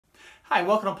Hi,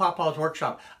 welcome to Papa's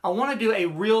Workshop. I want to do a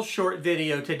real short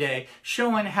video today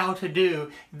showing how to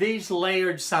do these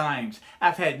layered signs.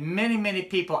 I've had many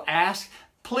people ask,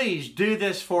 please do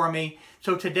this for me.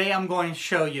 So today I'm going to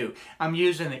show you. I'm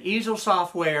using the Easel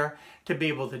software to be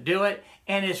able to do it,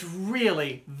 and it's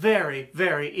really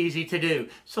very easy to do.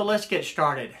 So let's get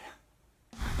started.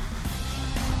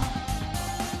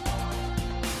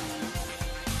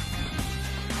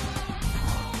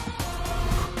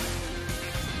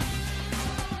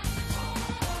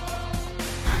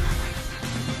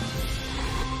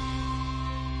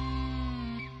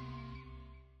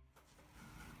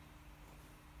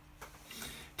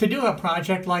 To do a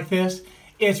project like this,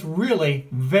 it's really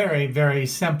very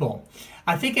simple.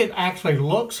 I think it actually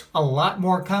looks a lot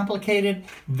more complicated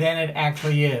than it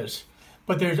actually is.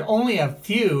 But there's only a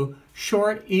few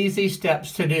short, easy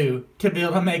steps to do to be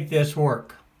able to make this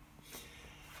work.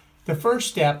 The first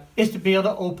step is to be able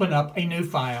to open up a new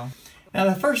file. Now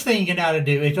the first thing you got to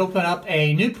do is open up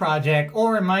a new project,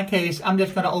 or in my case, I'm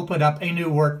just going to open up a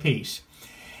new workpiece.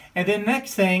 And then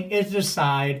next thing is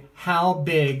decide how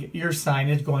big your sign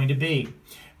is going to be.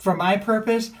 For my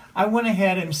purpose, I went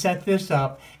ahead and set this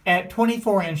up at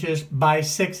 24 inches by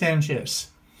 6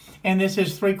 inches. And this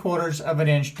is 3/4 of an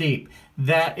inch deep.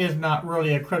 That is not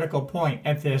really a critical point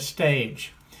at this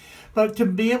stage. But to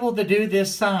be able to do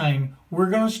this sign, we're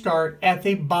going to start at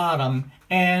the bottom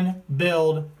and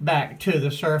build back to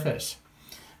the surface.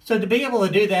 So to be able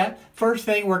to do that, first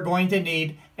thing we're going to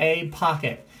need a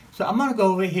pocket. So I'm going to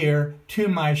go over here to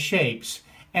my shapes,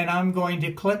 and I'm going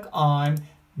to click on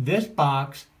this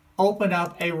box, open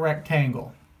up a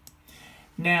rectangle.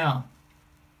 Now,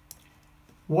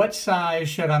 what size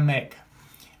should I make?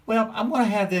 Well, I'm going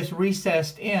to have this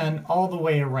recessed in all the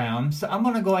way around, so I'm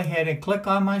going to go ahead and click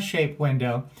on my shape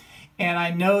window, and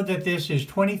I know that this is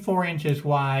 24 inches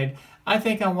wide. I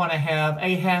think I want to have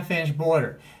a 1/2 inch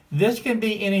border. This can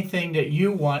be anything that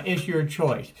you want, it's your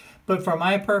choice. But for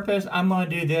my purpose, I'm going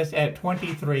to do this at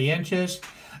 23 inches.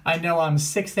 I know I'm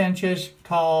 6 inches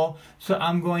tall, so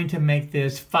I'm going to make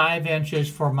this 5 inches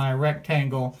for my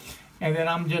rectangle. And then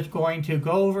I'm just going to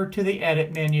go over to the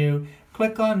edit menu,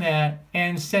 click on that,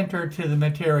 and center to the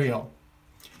material.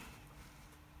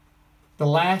 The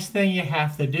last thing you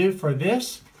have to do for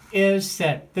this is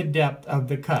set the depth of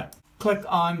the cut. Click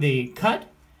on the cut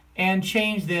and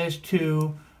change this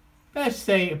to, let's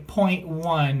say,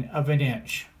 0.1 of an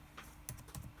inch.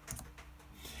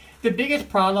 The biggest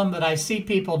problem that I see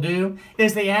people do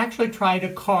is they actually try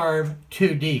to carve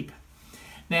too deep.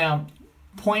 Now,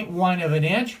 0.1 of an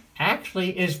inch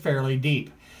actually is fairly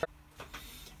deep.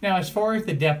 Now, as far as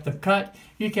the depth of cut,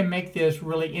 you can make this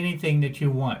really anything that you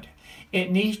want.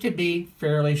 It needs to be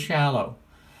fairly shallow.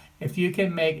 If you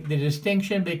can make the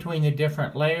distinction between the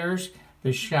different layers,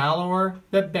 the shallower,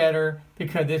 the better,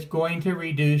 because it's going to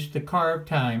reduce the carve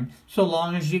time so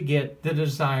long as you get the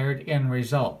desired end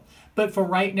result. But for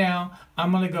right now,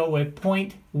 I'm going to go with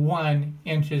 0.1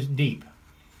 inches deep.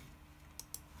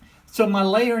 So my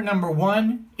layer number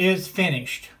 1 is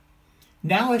finished.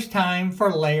 Now it's time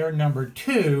for layer number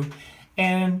 2.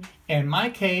 And in my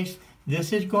case,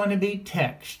 this is going to be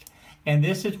text. And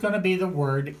this is going to be the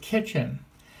word kitchen.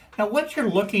 Now what you're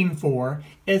looking for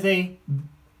is a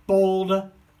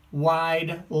bold,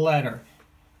 wide letter.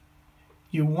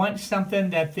 You want something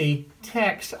that the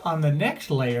text on the next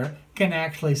layer can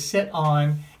actually sit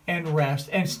on and rest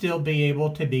and still be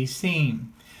able to be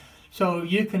seen. So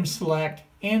you can select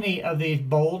any of these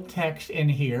bold text in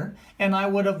here, and I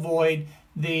would avoid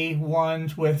the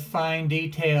ones with fine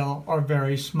detail or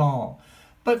very small.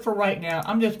 But for right now,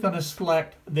 I'm just going to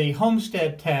select the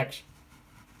homestead text,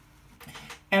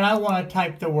 and I want to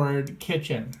type the word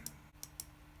kitchen.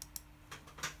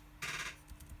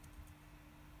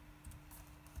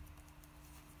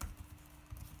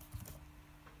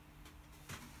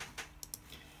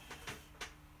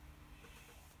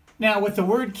 Now with the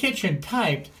word kitchen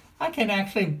typed, I can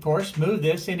actually, of course, move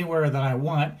this anywhere that I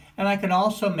want, and I can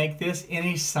also make this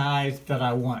any size that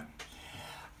I want.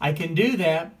 I can do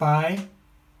that by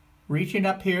reaching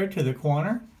up here to the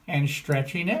corner and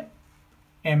stretching it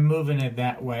and moving it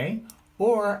that way.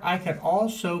 Or I can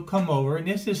also come over, and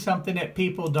this is something that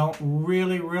people don't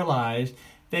really realize,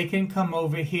 they can come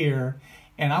over here,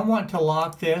 and I want to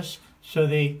lock this so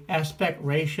the aspect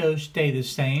ratios stay the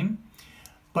same.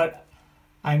 But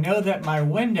I know that my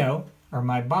window, or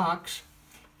my box,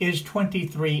 is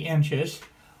 23 inches.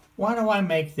 Why do I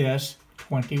make this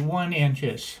 21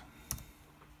 inches?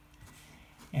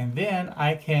 And then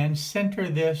I can center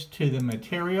this to the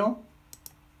material.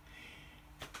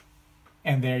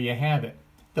 And there you have it.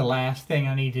 The last thing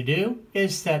I need to do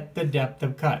is set the depth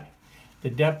of cut. The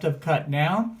depth of cut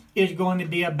now is going to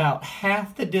be about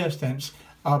half the distance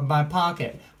of my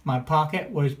pocket. My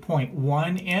pocket was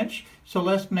 0.1 inch, so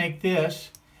let's make this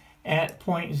at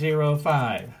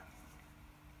 0.05.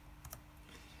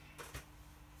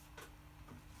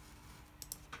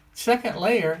 Second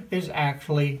layer is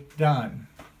actually done.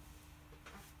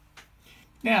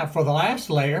 Now for the last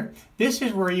layer, this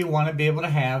is where you want to be able to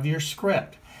have your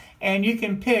script. And you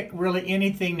can pick really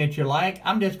anything that you like.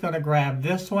 I'm just going to grab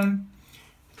this one.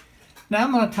 Now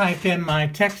I'm going to type in my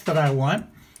text that I want,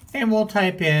 and we'll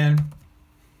type in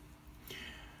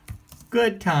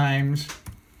good times,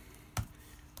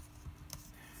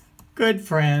 good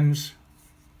friends,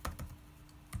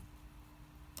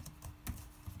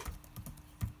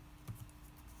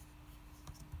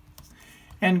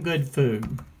 and good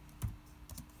food.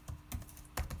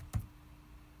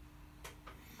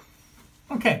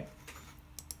 Okay,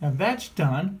 now that's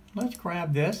done. Let's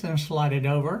grab this and slide it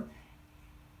over.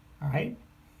 All right.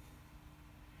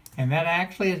 And that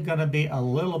actually is going to be a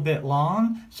little bit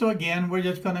long. So again, we're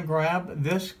just going to grab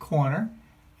this corner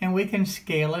and we can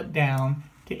scale it down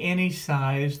to any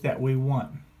size that we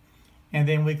want. And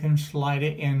then we can slide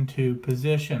it into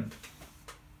position.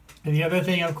 And the other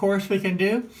thing, of course, we can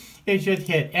do is just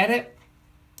hit Edit,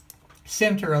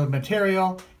 Center of the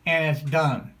Material, and it's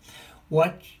done.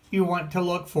 What you want to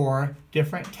look for,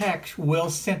 different text will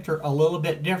center a little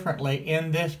bit differently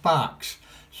in this box.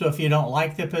 So if you don't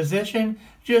like the position,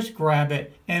 just grab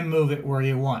it and move it where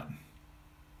you want.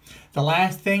 The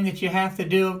last thing that you have to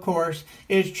do, of course,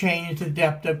 is change the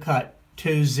depth of cut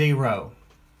to 0.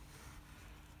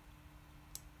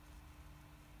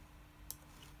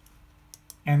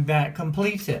 And that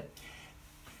completes it.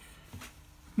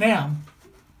 Now,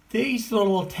 these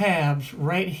little tabs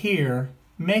right here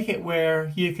make it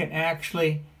where you can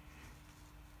actually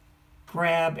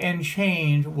grab and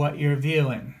change what you're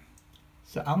viewing.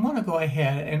 So I'm going to go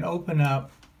ahead and open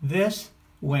up this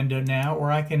window now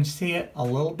where I can see it a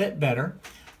little bit better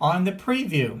on the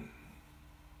preview.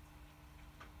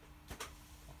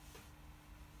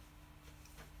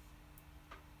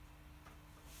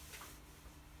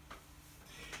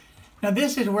 Now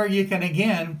this is where you can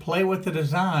again play with the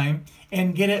design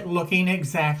and get it looking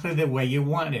exactly the way you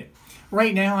want it.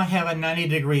 Right now I have a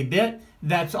 90-degree bit,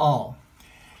 that's all.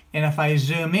 And if I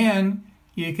zoom in,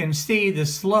 you can see the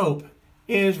slope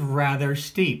is rather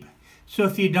steep. So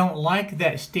if you don't like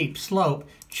that steep slope,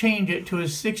 change it to a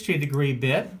 60-degree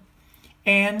bit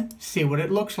and see what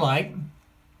it looks like.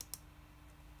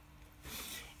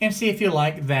 And see if you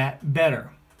like that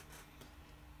better.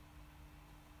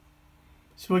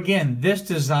 So again, this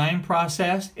design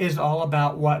process is all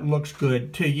about what looks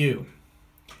good to you.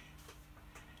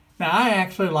 Now I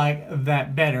actually like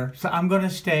that better, so I'm going to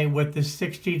stay with the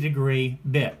 60-degree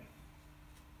bit.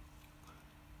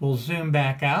 We'll zoom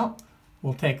back out.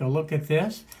 We'll take a look at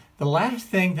this. The last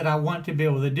thing that I want to be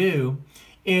able to do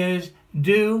is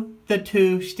do the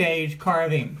 2-stage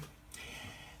carving.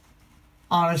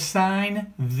 On a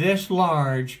sign this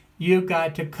large, you've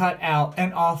got to cut out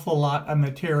an awful lot of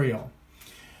material.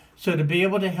 So to be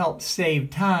able to help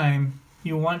save time,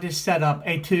 you want to set up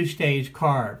a 2-stage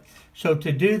carve. So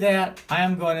to do that, I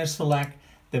am going to select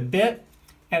the bit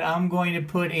and I'm going to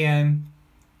put in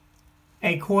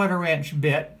a 1/4 inch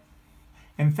bit.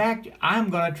 In fact, I'm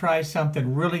going to try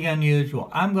something really unusual.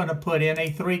 I'm going to put in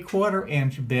a 3/4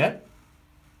 inch bit.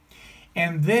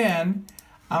 And then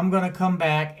I'm going to come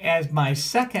back as my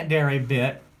secondary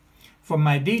bit for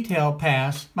my detail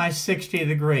pass, my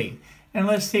 60-degree. And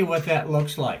let's see what that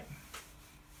looks like.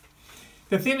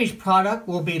 The finished product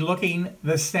will be looking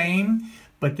the same,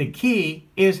 but the key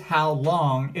is how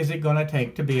long is it going to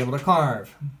take to be able to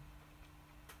carve.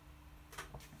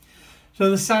 So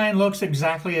the sign looks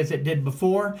exactly as it did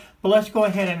before, but let's go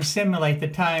ahead and simulate the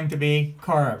time to be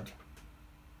carved.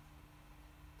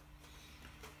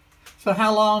 So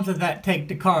how long does that take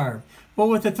to carve? Well,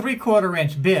 with the 3/4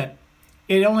 inch bit,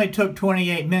 it only took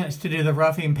 28 minutes to do the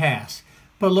roughing pass.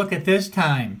 But look at this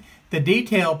time. The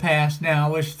detail pass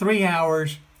now is 3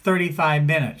 hours, 35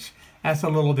 minutes. That's a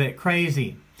little bit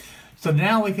crazy. So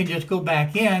now we can just go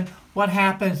back in. What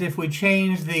happens if we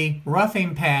change the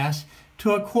roughing pass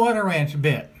to a 1/4 inch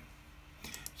bit?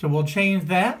 So we'll change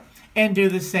that and do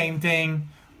the same thing.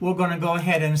 We're going to go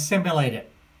ahead and simulate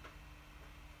it.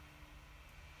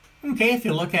 Okay, if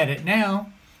you look at it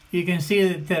now, you can see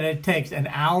that it takes 1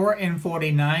 hour and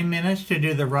 49 minutes to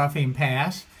do the roughing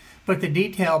pass, but the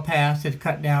detail pass is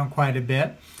cut down quite a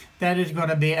bit. That is going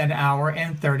to be 1 hour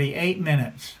and 38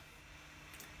 minutes.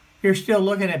 You're still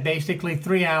looking at basically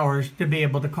 3 hours to be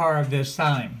able to carve this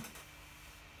sign.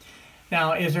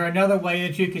 Now, is there another way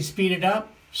that you could speed it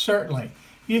up? Certainly.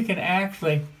 you can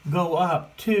actually go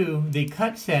up to the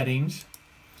cut settings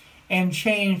and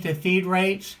change the feed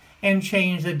rates and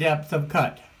change the depth of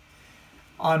cut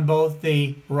on both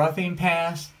the roughing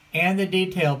pass and the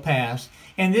detail pass,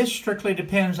 and this strictly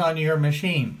depends on your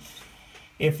machine.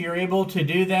 If you're able to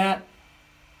do that,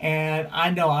 and I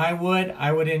know I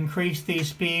would increase these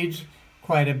speeds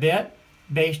quite a bit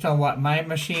based on what my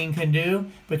machine can do,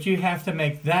 but you have to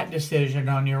make that decision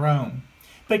on your own.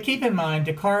 But keep in mind,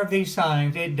 to carve these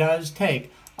signs, it does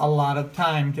take a lot of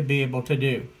time to be able to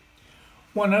do.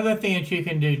 One other thing that you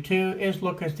can do too is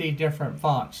look at the different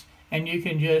fonts, and you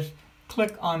can just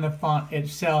click on the font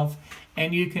itself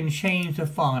and you can change the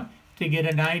font to get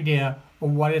an idea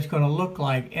of what it's going to look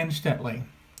like instantly.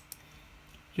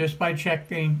 Just by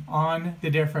checking on the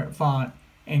different font,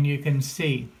 and you can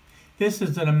see. This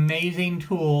is an amazing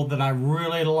tool that I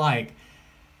really like,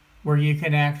 where you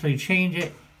can actually change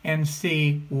it and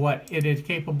see what it is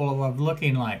capable of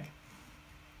looking like.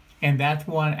 And that's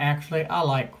one actually I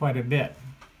like quite a bit.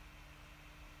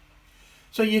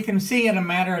 So you can see in a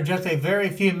matter of just a very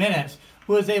few minutes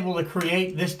who was able to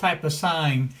create this type of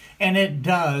sign, and it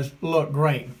does look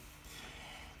great.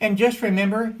 And just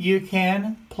remember, you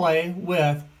can play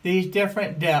with these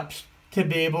different depths to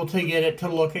be able to get it to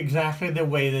look exactly the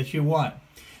way that you want.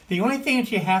 The only thing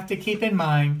that you have to keep in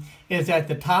mind is that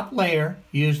the top layer,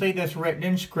 usually that's written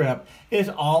in script, is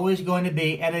always going to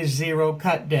be at a 0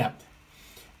 cut depth.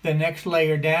 The next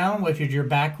layer down, which is your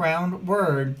background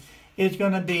word, is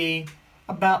going to be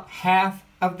about half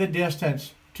of the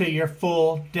distance to your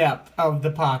full depth of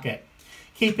the pocket.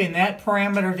 Keeping that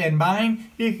parameter in mind,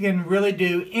 you can really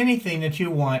do anything that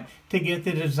you want to get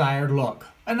the desired look.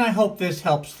 And I hope this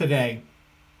helps today.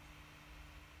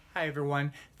 Hi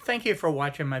everyone, thank you for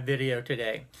watching my video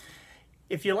today.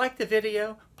 If you like the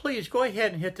video, please go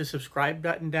ahead and hit the subscribe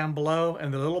button down below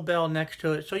and the little bell next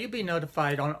to it so you'll be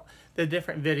notified on the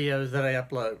different videos that I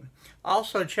upload.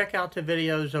 Also check out the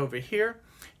videos over here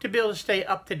to be able to stay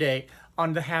up to date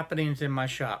on the happenings in my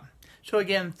shop. So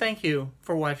again, thank you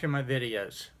for watching my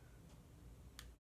videos.